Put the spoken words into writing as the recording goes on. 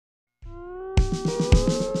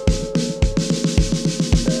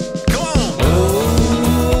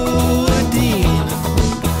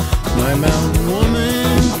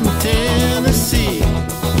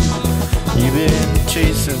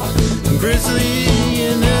chasing grizzly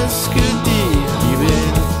and escadille. You've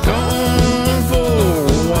been gone for a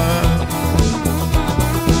while.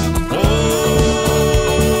 Oh,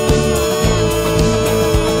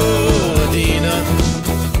 Odena,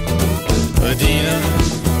 Odena.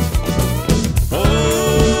 Oh,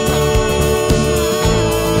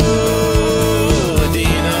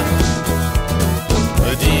 Odena,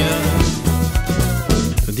 Odena.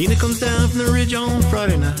 Odena comes down from the ridge on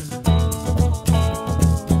Friday night.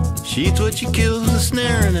 She eats what she kills, the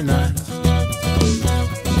snare in the night.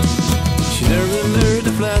 She's never been there at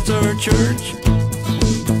the flats or her church.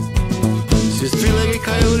 She's a three-legged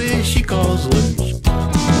coyote she calls Lurch.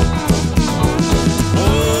 Oh,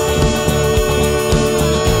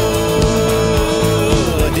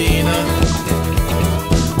 Odena,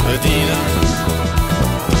 Odena.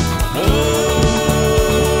 Oh,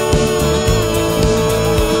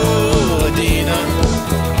 Odena,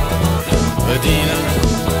 Odena.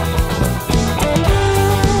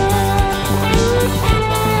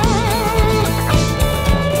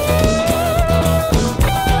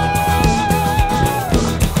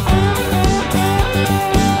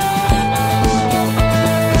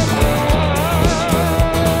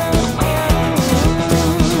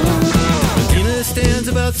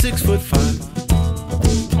 About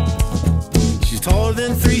 6'5". She's taller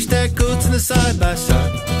than 3 stacked coats in a side by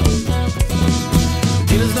side.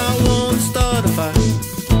 Tina's not one to start a fight,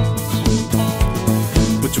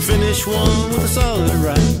 but you finish one with a solid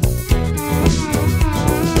right.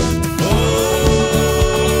 Oh,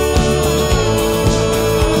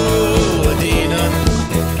 Odena,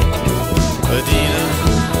 Odena.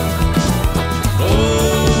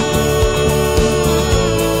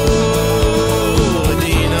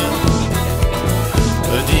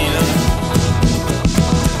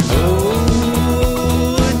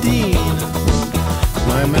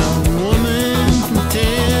 My mountain woman from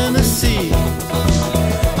Tennessee.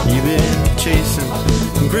 You've been chasing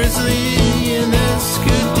grizzly and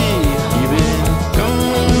escadille. You've been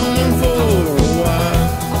gone for a while.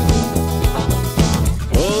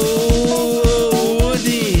 Oh,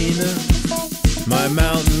 Odena, my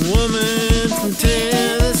mountain woman from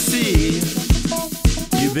Tennessee.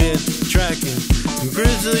 You've been tracking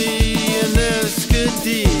grizzly and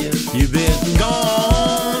escadille. You've been gone